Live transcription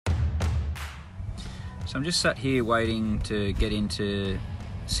So I'm just sat here waiting to get into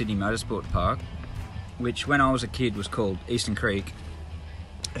Sydney Motorsport Park, which when I was a kid was called Eastern Creek,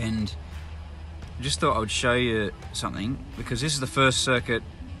 and I just thought I would show you something because this is the first circuit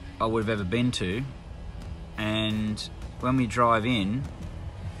I would have ever been to. And when we drive in,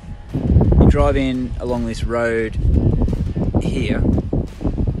 you drive in along this road here,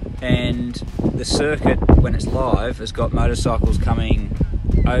 and the circuit, when it's live, has got motorcycles coming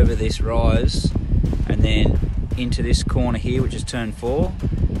over this rise and then into this corner here, which is turn 4,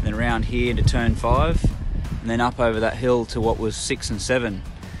 and then around here into turn 5, and then up over that hill to what was 6 and 7.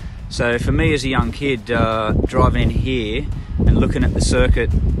 So for me as a young kid, driving in here and looking at the circuit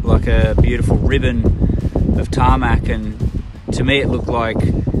like a beautiful ribbon of tarmac, and to me it looked like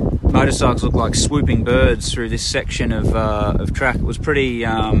motorcycles looked like swooping birds through this section of track. It was pretty,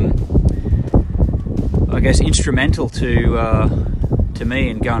 I guess, instrumental to me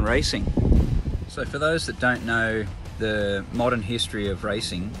in going racing. So for those that don't know the modern history of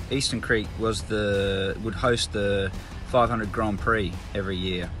racing, Eastern Creek would host the 500 Grand Prix every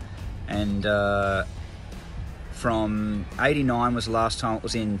year, and from 89 was the last time it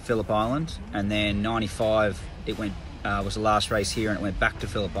was in Phillip Island, and then 95 it was the last race here and it went back to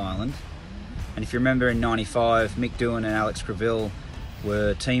Phillip Island. And if you remember, in 95 Mick Doohan and Alex Creville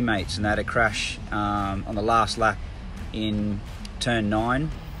were teammates, and they had a crash on the last lap in turn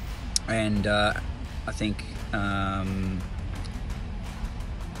 9, and I think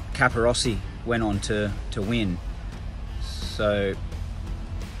Caparossi went on to win. So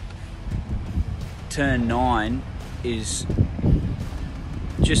turn 9 is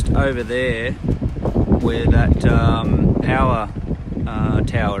just over there where that power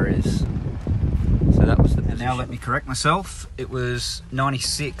tower is. So that was the position. Now let me correct myself. It was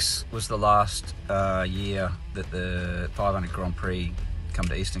 96 was the last year that the 500 Grand Prix come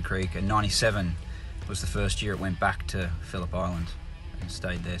to Eastern Creek, and 97 was the first year it went back to Phillip Island and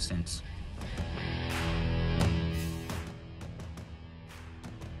stayed there since.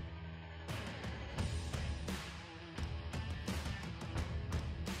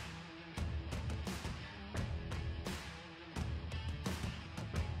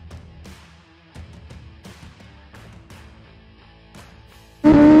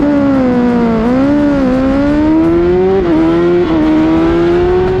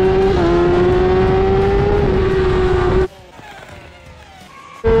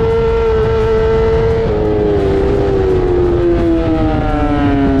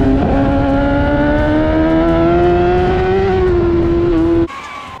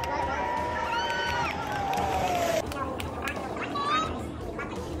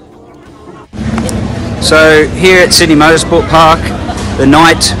 So here at Sydney Motorsport Park, the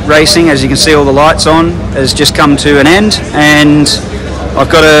night racing, as you can see all the lights on, has just come to an end, and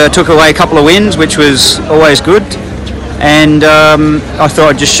took away a couple of wins, which was always good. And I thought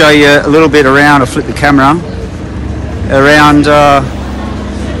I'd just show you a little bit around. I'll flip the camera around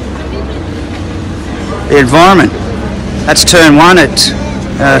the environment. That's turn 1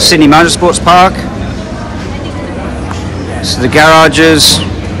 at Sydney Motorsports Park. So the garages,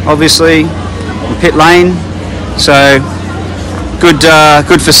 obviously. Pit lane, so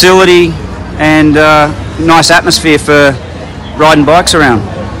good facility, and nice atmosphere for riding bikes around.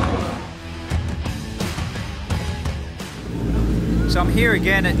 So I'm here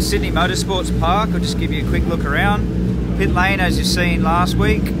again at Sydney Motorsports Park. I'll just give you a quick look around. Pit lane, as you've seen last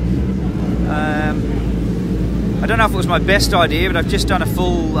week. I don't know if it was my best idea, but I've just done a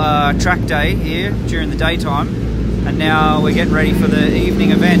full track day here during the daytime, and now we're getting ready for the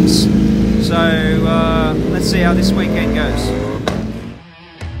evening events. So let's see how this weekend goes.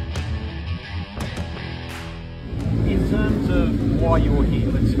 In terms of why you're here,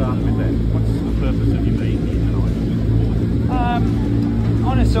 let's start with that. What's the purpose of you being here tonight?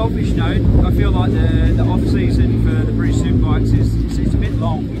 On a selfish note, I feel like the off season for the British Superbikes is a bit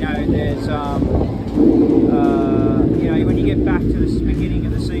long. You know, there's you know, when you get back to the beginning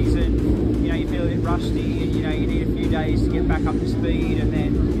of the season, you know, you feel a bit rusty, and you know, you need a few days to get back up to speed, and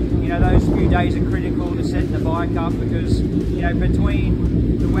then you know, those few days are critical to setting the bike up, because you know,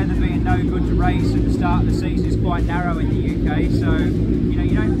 between the weather being no good to race and the start of the season is quite narrow in the UK, so you know,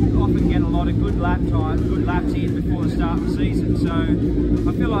 you don't often get a lot of good laps in before the start of the season. So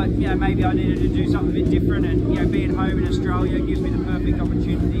I feel like, you know, maybe I needed to do something a bit different, and you know, being home in Australia gives me the perfect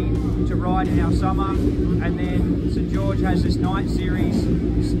opportunity to ride in our summer. And then St George has this night series,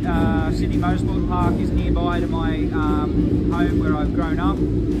 Sydney Motorsport Park is nearby to my home where I've grown up,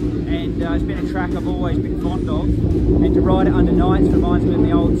 and it's been a track I've always been fond of, and to ride it under nights reminds me of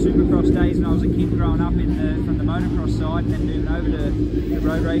the old Supercross days when I was a kid growing up from the motocross side and then moving over to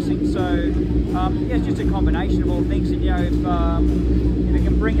road racing. So yeah, it's just a combination of all things, and you know, if it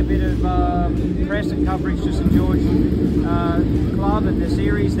can bring a bit of press and coverage to St George Club and the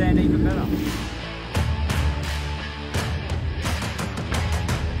series, then even better.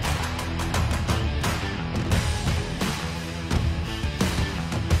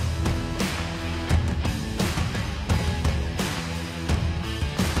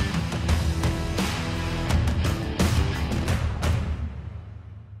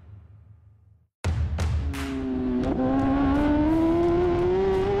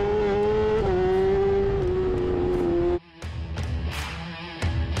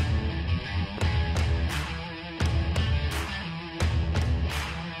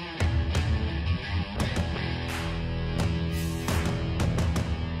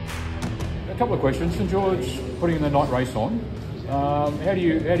 A couple of questions. St George putting the night race on. How do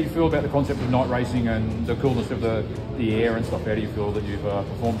you feel about the concept of night racing and the coolness of the air and stuff? How do you feel that you've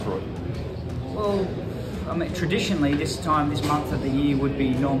performed through it? Well, I mean, traditionally this month of the year would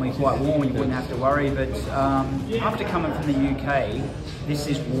be normally quite warm, you wouldn't have to worry, but after coming from the UK, this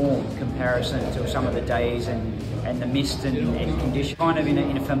is warm in comparison to some of the days and the mist and conditions, kind of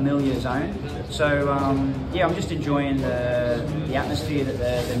in a familiar zone. So yeah, I'm just enjoying the atmosphere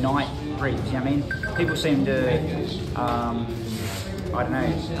that the night brings. You know what I mean? People seem to, I don't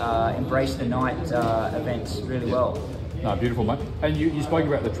know, embrace the night events really well. No, beautiful, mate. And you spoke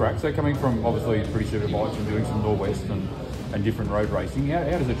about the track. So coming from obviously pretty super bikes and doing some Norwest and different road racing, how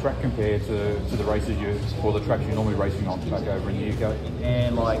does the track compare to the races or the tracks you're normally racing on back over in the UK?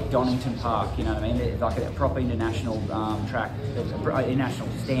 And like Donington Park, you know what I mean? It's like a proper international track, international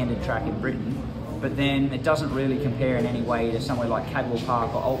standard track in Britain. But then it doesn't really compare in any way to somewhere like Cadwell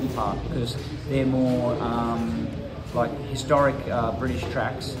Park or Alton Park, because they're more like historic British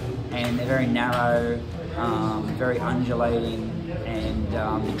tracks, and they're very narrow, very undulating, and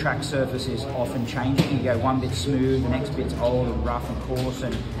the track surface is often changing. You go one bit smooth, the next bit's old and rough and coarse,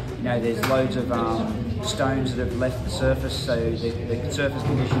 and you know, there's loads of stones that have left the surface, so the surface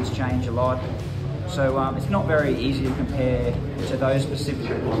conditions change a lot. So it's not very easy to compare to those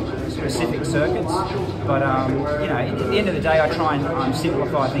specific circuits, but you know, at the end of the day, I try and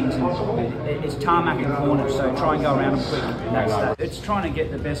simplify things. And it's tarmac and corners, so try and go around them quick. And that's that. It's trying to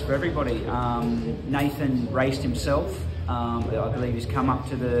get the best for everybody. Nathan raced himself. I believe he's come up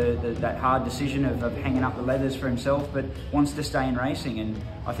to that hard decision of hanging up the leathers for himself, but wants to stay in racing, and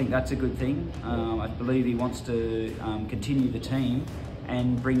I think that's a good thing. I believe he wants to continue the team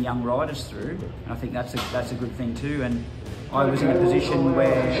and bring young riders through, and I think that's a good thing too. And I was in a position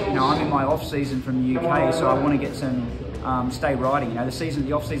where, you know, I'm in my off season from the UK, so I want to get some stay riding. You know,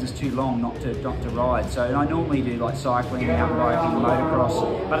 the off season's too long not to ride. So I normally do like cycling, mountain biking,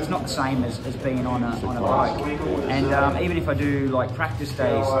 motocross, but it's not the same as being on a bike. And even if I do like practice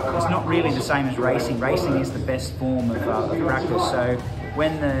days, it's not really the same as racing. Racing is the best form of practice. So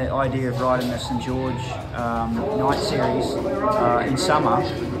when the idea of riding the St George night series in summer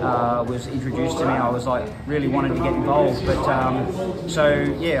was introduced to me, I was like really wanted to get involved. But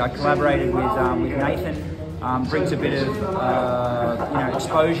so yeah, I collaborated with Nathan. Brings a bit of you know,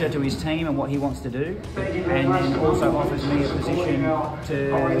 exposure to his team and what he wants to do, and then also offers me a position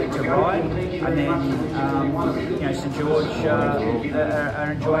to ride. And then you know, St George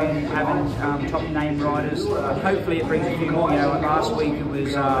are enjoying having top name riders. Hopefully it brings a few more. You know, like last week it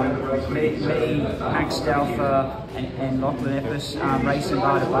was me, Max Stalfer and Lachlan Epps racing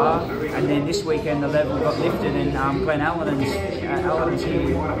bar to bar, and then this weekend the level got lifted and Glenn Allen's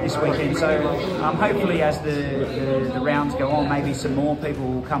here this weekend. So hopefully as the rounds go on, maybe some more people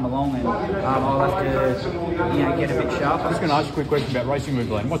will come along, and I'll have to, you know, get a bit sharper. I was going to ask you a quick question about racing with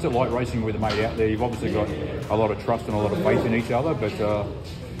Glenn. What's it like racing with a mate out there? You've obviously got a lot of trust and a lot of faith in each other, but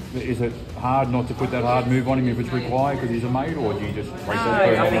is it hard not to put that hard move on him if it's required because he's a mate, or do you just race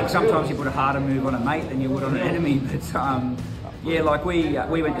it? I think sometimes you put a harder move on a mate than you would on an enemy, but yeah, like we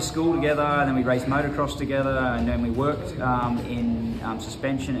went to school together, and then we raced motocross together, and then we worked in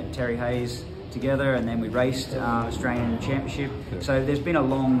suspension at Terry Hayes together, and then we raced Australian Championship. So there's been a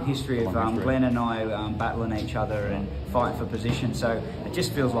long history of Glenn and I battling each other and fighting for position. So it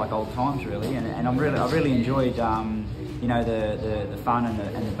just feels like old times, really. And I really enjoyed you know, the fun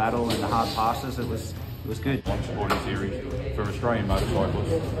and the battle and the hard passes. It was good. One sporting series for Australian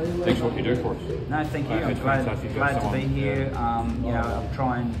motorcyclists. Thanks for what you do for us. No, thank you. I'm glad to be here. You know, I'm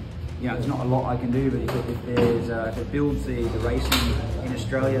trying you know, there's not a lot I can do, but if it builds the racing in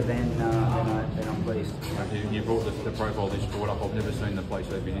Australia, then I'm pleased. You brought the profile of this sport up. I've never seen the place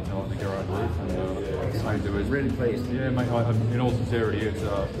so busy tonight, the garage roof, and mate, it was really pleased. Yeah, mate. In all sincerity, it's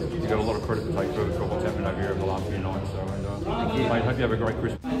you got a lot of credit to take for what's happened over here over the last few nights. So, mate, hope you have a great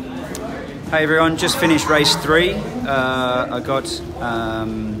Christmas. Hey everyone, just finished race 3. I got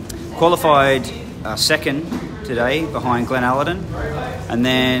qualified second today behind Glenn Allerton, and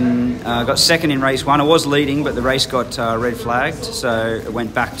then got second in race 1. I was leading, but the race got red flagged, so it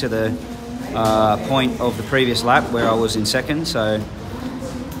went back to the point of the previous lap where I was in second. So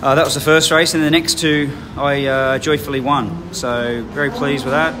that was the first race, and the next 2 I joyfully won. So very pleased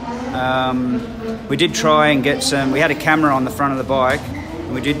with that. We did try and get some. We had a camera on the front of the bike.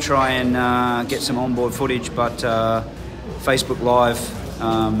 We did try and get some onboard footage, but Facebook Live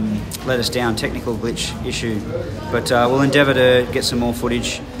let us down, technical glitch issue. But we'll endeavour to get some more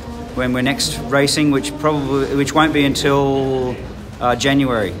footage when we're next racing, which won't be until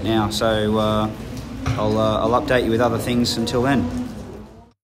January now. So I'll update you with other things until then.